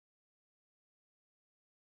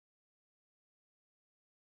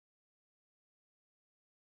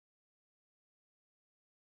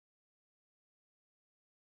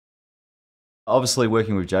Obviously,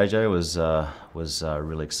 working with JJ was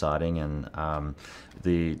really exciting, and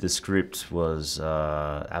the script was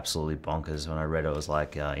absolutely bonkers. When I read it, it was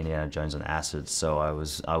like Indiana Jones on acid. So I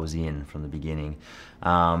was in from the beginning.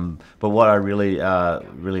 But what I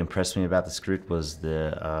really impressed me about the script was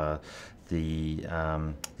the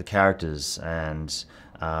characters, and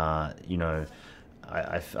you know,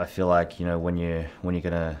 I feel like, you know, when you're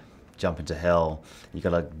gonna jump into hell, you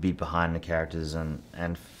gotta be behind the characters,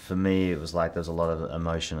 and for me it was like there was a lot of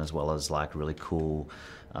emotion as well as like really cool,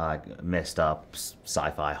 messed up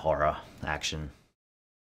sci-fi horror action.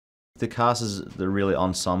 The cast is the really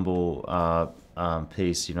ensemble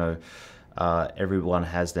piece. You know, everyone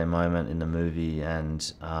has their moment in the movie,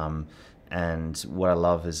 and what I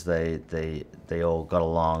love is they all got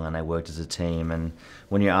along and they worked as a team. And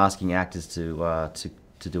when you're asking actors to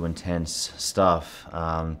do intense stuff,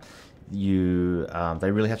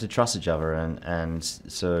 they really have to trust each other, and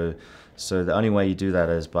so the only way you do that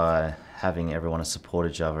is by having everyone to support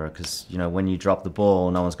each other, because, you know, when you drop the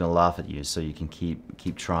ball, no one's going to laugh at you, so you can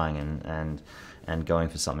keep trying and going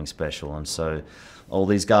for something special. And so all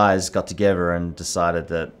these guys got together and decided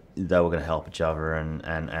that they were going to help each other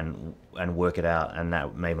and work it out, and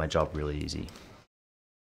that made my job really easy.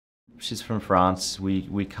 She's from France.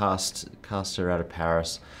 We cast her out of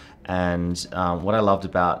Paris, and what I loved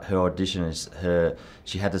about her audition is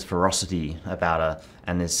she had this ferocity about her,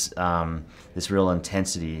 and this real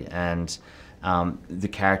intensity, and the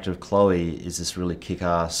character of Chloe is this really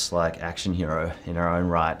kick-ass like action hero in her own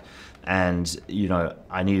right. And, you know,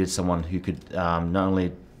 I needed someone who could not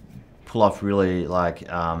only pull off really like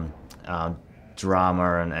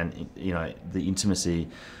drama and you know, the intimacy,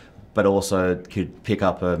 but also could pick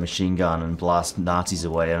up a machine gun and blast Nazis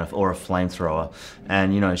away, or a flamethrower.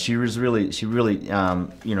 And, you know, she really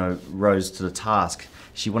you know, rose to the task.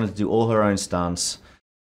 She wanted to do all her own stunts.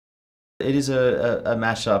 It is a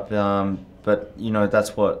mashup, but, you know,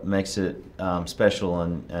 that's what makes it special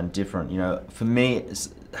and different. You know, for me,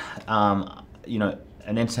 it's, you know,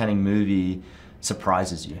 an entertaining movie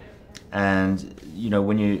surprises you. And, you know,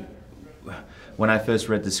 when I first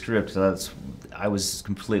read the script, I was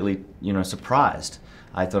completely, you know, surprised.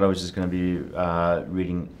 I thought I was just going to be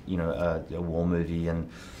reading, you know, a war movie, and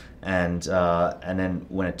then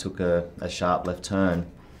when it took a sharp left turn,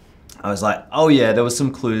 I was like, oh yeah, there was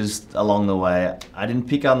some clues along the way. I didn't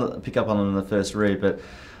pick up on them in the first read, but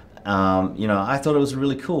you know, I thought it was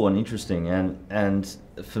really cool and interesting, and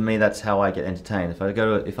for me, that's how I get entertained. If I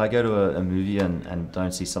go to a movie and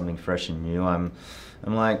don't see something fresh and new, I'm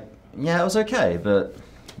like, yeah, it was okay, but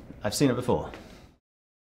I've seen it before.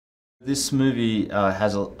 This movie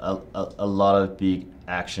has a lot of big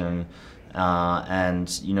action, and,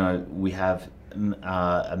 you know, we have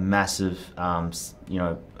a massive you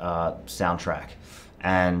know, soundtrack,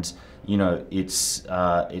 and, you know,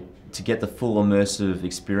 to get the full immersive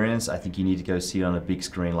experience, I think you need to go see it on a big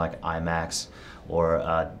screen like IMAX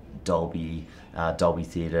or Dolby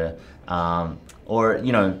Theatre, or,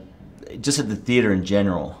 you know, just at the theatre in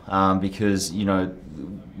general, because, you know,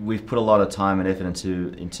 we've put a lot of time and effort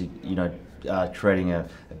into you know, creating a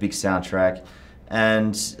big soundtrack,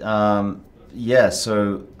 and yeah,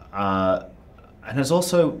 so and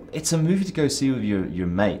it's a movie to go see with your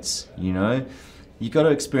mates. You know, you got to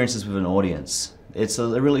experience this with an audience. It's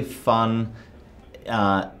a really fun,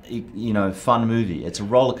 you know, fun movie. It's a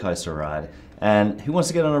roller coaster ride, and who wants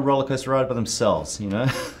to get on a roller coaster ride by themselves? You know.